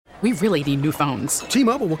We really need new phones.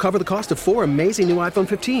 T-Mobile will cover the cost of 4 amazing new iPhone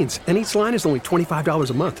 15s, and each line is only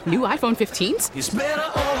 $25 a month. New iPhone 15s? It's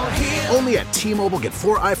better over here. Only at T-Mobile, get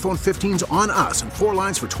 4 iPhone 15s on us and 4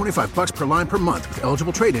 lines for $25 per line per month with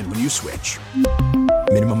eligible trade-in when you switch.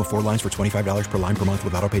 Minimum of 4 lines for $25 per line per month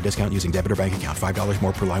with autopay discount using debit or bank account. $5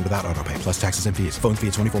 more per line without autopay, plus taxes and fees. Phone fee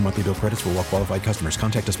at 24 monthly bill credits for well-qualified customers.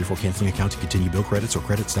 Contact us before canceling account to continue bill credits or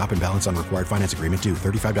credit stop and balance on required finance agreement due.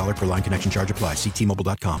 $35 per line connection charge applies. See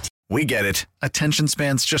T-Mobile.com. We get it. Attention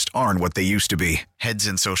spans just aren't what they used to be. Heads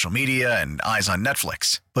in social media and eyes on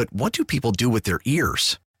Netflix. But what do people do with their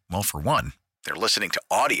ears? Well, for one, they're listening to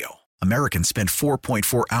audio. Americans spend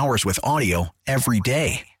 4.4 hours with audio every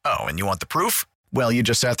day. Oh, and you want the proof? Well, you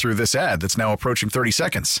just sat through this ad that's now approaching 30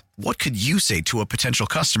 seconds. What could you say to a potential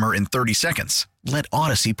customer in 30 seconds? Let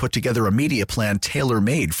Odyssey put together a media plan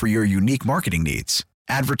tailor-made for your unique marketing needs.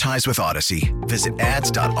 Advertise with Odyssey. Visit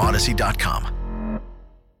ads.odyssey.com.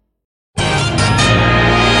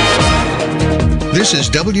 This is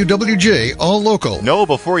WWJ All Local. No,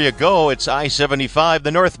 before you go, it's I-75,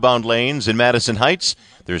 the northbound lanes in Madison Heights.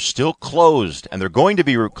 They're still closed, and they're going to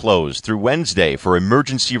be closed through Wednesday for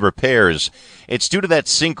emergency repairs. It's due to that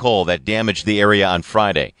sinkhole that damaged the area on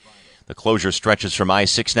Friday. The closure stretches from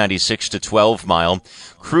I-696 to 12 Mile.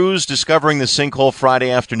 Crews discovering the sinkhole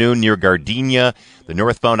Friday afternoon near Gardenia. The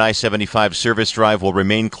northbound I-75 service drive will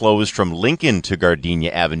remain closed from Lincoln to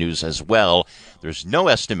Gardenia Avenues as well. There's no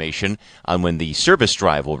estimation on when the service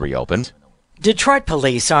drive will reopen. Detroit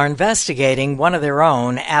police are investigating one of their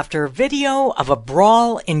own after video of a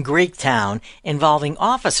brawl in Greektown involving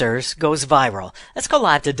officers goes viral. Let's go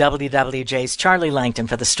live to WWJ's Charlie Langton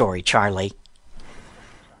for the story. Charlie.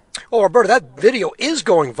 Oh, Roberta, that video is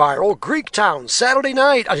going viral. Greektown, Saturday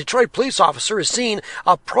night, a Detroit police officer is seen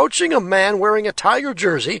approaching a man wearing a Tiger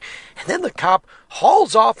jersey, and then the cop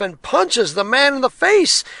hauls off and punches the man in the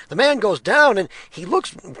face. The man goes down, and he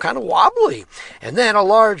looks kind of wobbly. And then a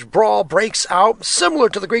large brawl breaks out, similar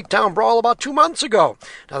to the Greektown brawl about 2 months ago.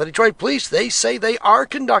 Now, the Detroit police, they say they are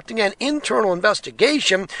conducting an internal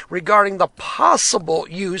investigation regarding the possible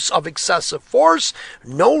use of excessive force.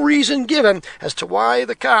 No reason given as to why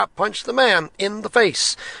the cop punched the man in the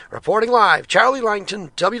face. Reporting live, Charlie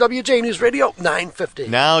Langton, WWJ News Radio 950.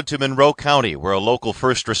 Now to Monroe County, where a local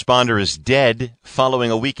first responder is dead following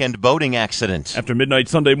a weekend boating accident. After midnight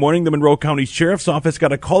Sunday morning, the Monroe County Sheriff's Office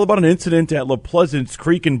got a call about an incident at La Pleasance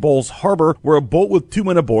Creek in Bowles Harbor where a boat with 2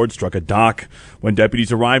 men aboard struck a dock. When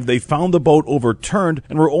deputies arrived, they found the boat overturned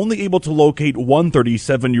and were only able to locate one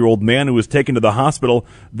 37-year-old man who was taken to the hospital.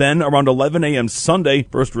 Then, around 11 a.m. Sunday,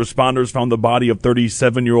 first responders found the body of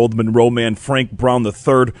 37-year-old Monroe man Frank Brown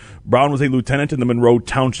III. Brown was a lieutenant in the Monroe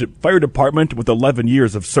Township Fire Department with 11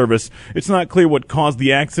 years of service. It's not clear what caused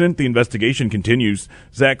the accident. The investigation continues.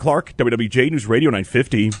 Zach Clark, WWJ News Radio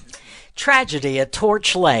 950. Tragedy at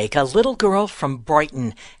Torch Lake. A little girl from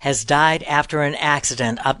Brighton has died after an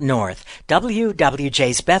accident up north.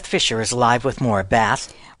 WWJ's Beth Fisher is live with more.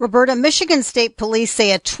 Beth. Roberta, Michigan State Police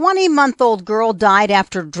say a 20-month-old girl died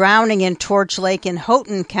after drowning in Torch Lake in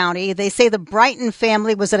Houghton County. They say the Brighton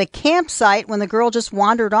family was at a campsite when the girl just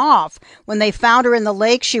wandered off. When they found her in the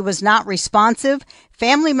lake, she was not responsive.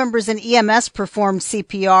 Family members and EMS performed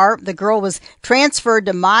CPR. The girl was transferred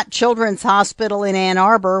to Mott Children's Hospital in Ann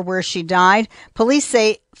Arbor, where she died. Police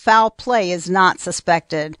say foul play is not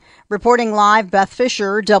suspected. Reporting live, Beth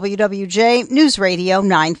Fisher, WWJ News Radio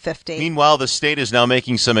 950. Meanwhile, the state is now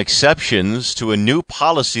making some exceptions to a new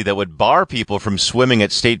policy that would bar people from swimming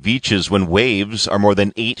at state beaches when waves are more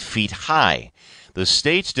than 8 feet high. The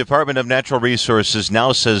state's Department of Natural Resources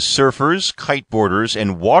now says surfers, kiteboarders,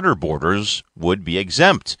 and waterboarders would be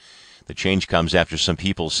exempt. The change comes after some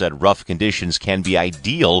people said rough conditions can be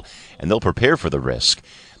ideal, and they'll prepare for the risk.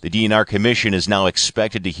 The DNR Commission is now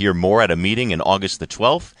expected to hear more at a meeting in August the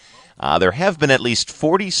 12th. There have been at least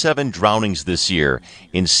 47 drownings this year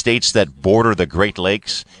in states that border the Great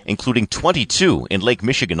Lakes, including 22 in Lake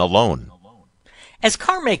Michigan alone. As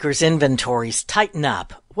car makers' inventories tighten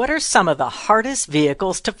up, what are some of the hardest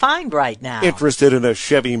vehicles to find right now? Interested in a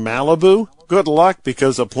Chevy Malibu? Good luck,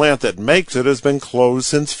 because a plant that makes it has been closed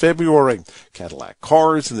since February. Cadillac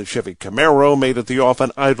Cars and the Chevy Camaro, made at the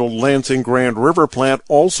often idle Lansing Grand River plant,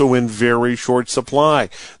 also in very short supply.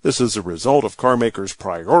 This is a result of car makers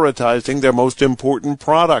prioritizing their most important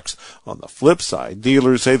products. On the flip side,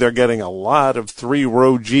 dealers say they're getting a lot of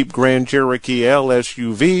 3-row Jeep Grand Cherokee L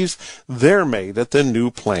SUVs. They're made at the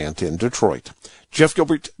new plant in Detroit. Jeff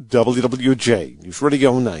Gilbert, WWJ, News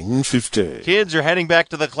Radio 950. Kids are heading back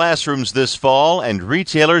to the classrooms this fall, and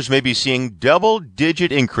retailers may be seeing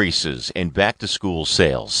double-digit increases in back-to-school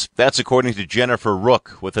sales. That's according to Jennifer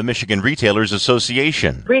Rook with the Michigan Retailers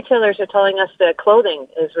Association. Retailers are telling us that clothing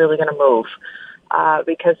is really going to move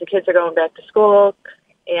because the kids are going back to school,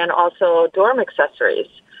 and also dorm accessories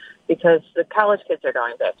because the college kids are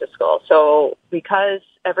going back to school. So because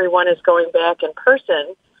everyone is going back in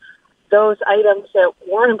person, those items that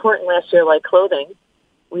weren't important last year, like clothing,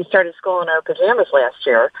 we started school in our pajamas last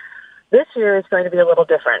year. This year is going to be a little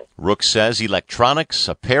different. Rook says electronics,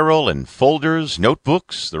 apparel, and folders,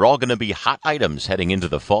 notebooks, they're all going to be hot items heading into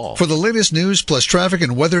the fall. For the latest news plus traffic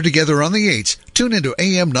and weather together on the 8s, tune into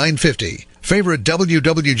AM 950. Favorite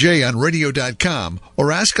WWJ on radio.com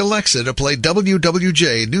or ask Alexa to play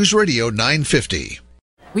WWJ News Radio 950.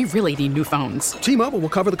 We really need new phones. T-Mobile will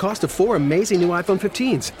cover the cost of 4 amazing new iPhone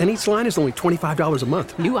 15s, and each line is only $25 a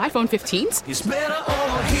month. New iPhone 15s? It's better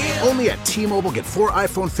over here. Only at T-Mobile, get 4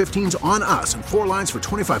 iPhone 15s on us and 4 lines for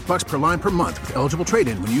 $25 per line per month with eligible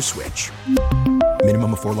trade-in when you switch.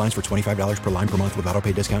 Minimum of 4 lines for $25 per line per month with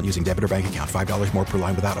autopay discount using debit or bank account. $5 more per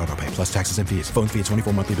line without autopay, plus taxes and fees. Phone fee at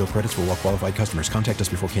 24 monthly bill credits for well-qualified customers. Contact us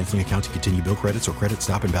before canceling account to continue bill credits or credit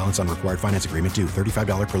stop and balance on required finance agreement due.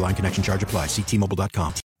 $35 per line connection charge applies. See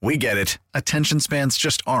T-Mobile.com. We get it. Attention spans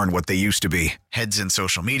just aren't what they used to be. Heads in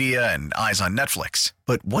social media and eyes on Netflix.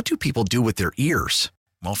 But what do people do with their ears?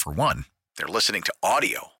 Well, for one, they're listening to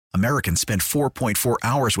audio. Americans spend 4.4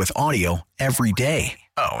 hours with audio every day.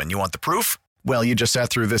 Oh, and you want the proof? Well, you just sat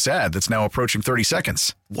through this ad that's now approaching 30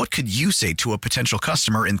 seconds. What could you say to a potential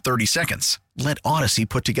customer in 30 seconds? Let Odyssey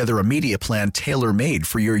put together a media plan tailor-made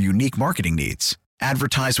for your unique marketing needs.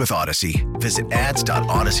 Advertise with Odyssey. Visit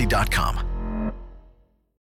ads.odyssey.com.